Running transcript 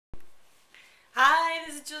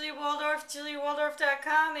is Julia Waldorf,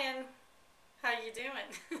 juliawaldorf.com, and how you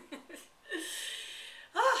doing?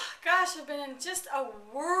 Oh, gosh, I've been in just a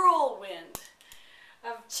whirlwind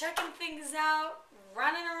of checking things out,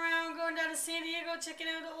 running around, going down to San Diego, checking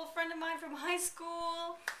out an old friend of mine from high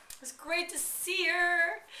school. It was great to see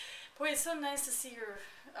her. Boy, it's so nice to see your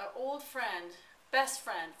old friend, best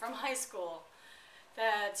friend from high school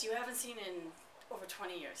that you haven't seen in over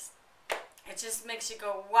 20 years. It just makes you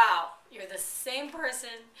go, wow, you're the same person.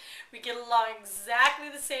 We get along exactly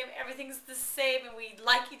the same. Everything's the same, and we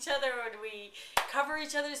like each other, and we cover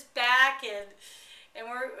each other's back, and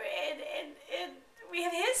we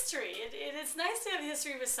have history. It's nice to have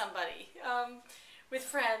history with somebody, with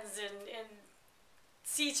friends, and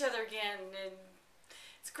see each other again. And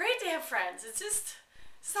it's great to have friends. It's just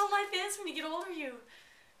how life is when you get older. You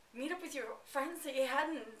meet up with your friends that you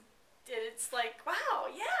hadn't. It's like, wow,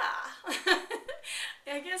 yeah.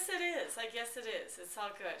 I guess it is. It's all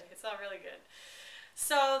good. It's all really good.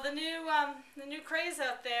 So the new craze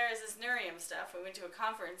out there is this Nerium stuff. We went to a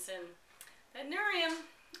conference, and that Nerium,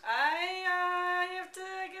 I have to,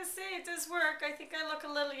 I guess, say it does work. I think I look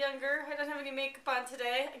a little younger. I don't have any makeup on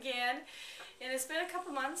today, again. And it's been a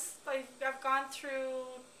couple months. I've gone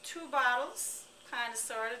through 2 bottles. Kind of,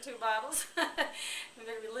 sort of, 2 bottles. I'm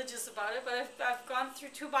very religious about it, but I've gone through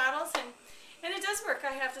 2 bottles, and it does work,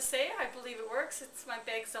 I have to say. I believe it works. My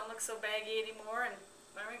bags don't look so baggy anymore, and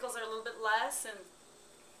my wrinkles are a little bit less, and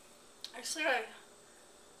actually I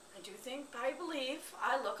do think, I believe,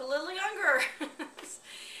 I look a little younger.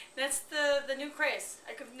 That's the new craze.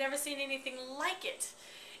 I've never seen anything like it.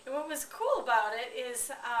 And what was cool about it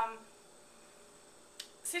is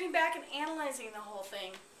sitting back and analyzing the whole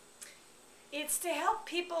thing. It's to help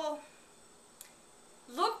people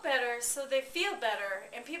look better so they feel better,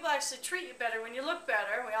 and people actually treat you better when you look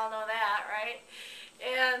better. We all know that, right?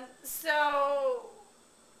 And so,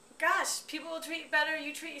 gosh, people will treat you better,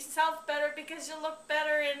 you treat yourself better because you look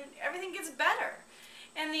better, and everything gets better.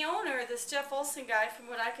 And the owner, this Jeff Olson guy, from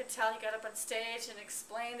what I could tell, he got up on stage and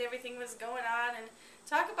explained everything that was going on, and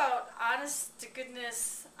talk about honest to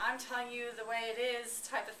goodness, I'm telling you the way it is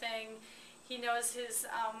type of thing. He knows his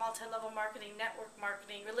multi-level marketing, network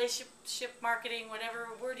marketing, relationship marketing, whatever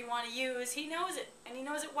word you want to use. He knows it, and he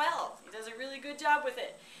knows it well. He does a really good job with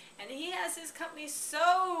it. And he has his company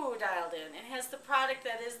so dialed in, and has the product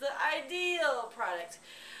that is the ideal product.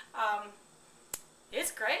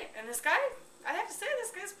 It's great. And this guy, I have to say,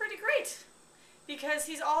 this guy's pretty great. Because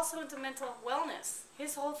he's also into mental wellness.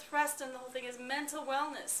 His whole thrust and the whole thing is mental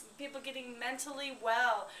wellness. People getting mentally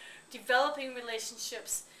well, developing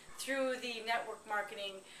relationships through the network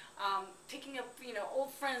marketing, picking up,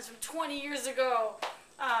 old friends from 20 years ago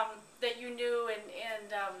that you knew,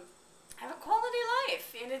 and have a quality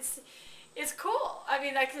life. And it's cool. I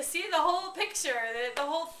mean, I can see the whole picture, the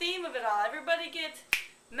whole theme of it all. Everybody get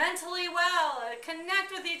mentally well,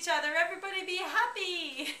 connect with each other. Everybody be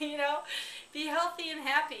happy, be healthy and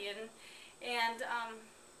happy. And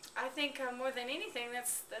I think more than anything,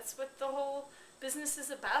 that's what the whole business is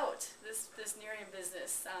about, this Nerium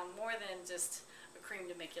business, more than just a cream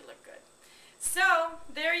to make you look good. So,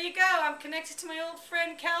 there you go. I'm connected to my old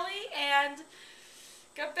friend Kelly, and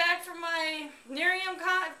got back from my Nerium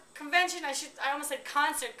convention. I almost said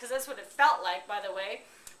concert, because that's what it felt like, by the way.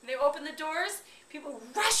 When they opened the doors, people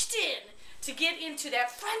rushed in to get into that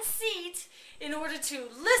front seat in order to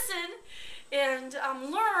listen and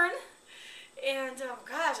learn. And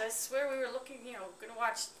gosh, I swear we were looking, going to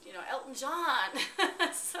watch, Elton John,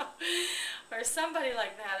 or somebody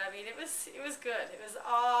like that. I mean, it was good. It was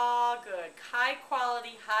all good. High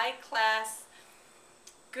quality, high class,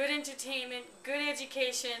 good entertainment, good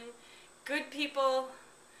education, good people,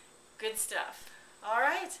 good stuff. All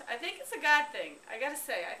right, I think it's a God thing. I gotta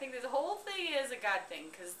say, I think the whole thing is a God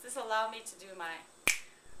thing, because this allowed me to do my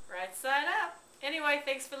right side up. Anyway,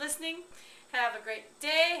 thanks for listening. Have a great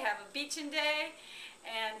day. Have a beaching day.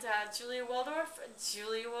 And Julia Waldorf,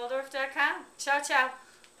 juliawaldorf.com. Ciao, ciao.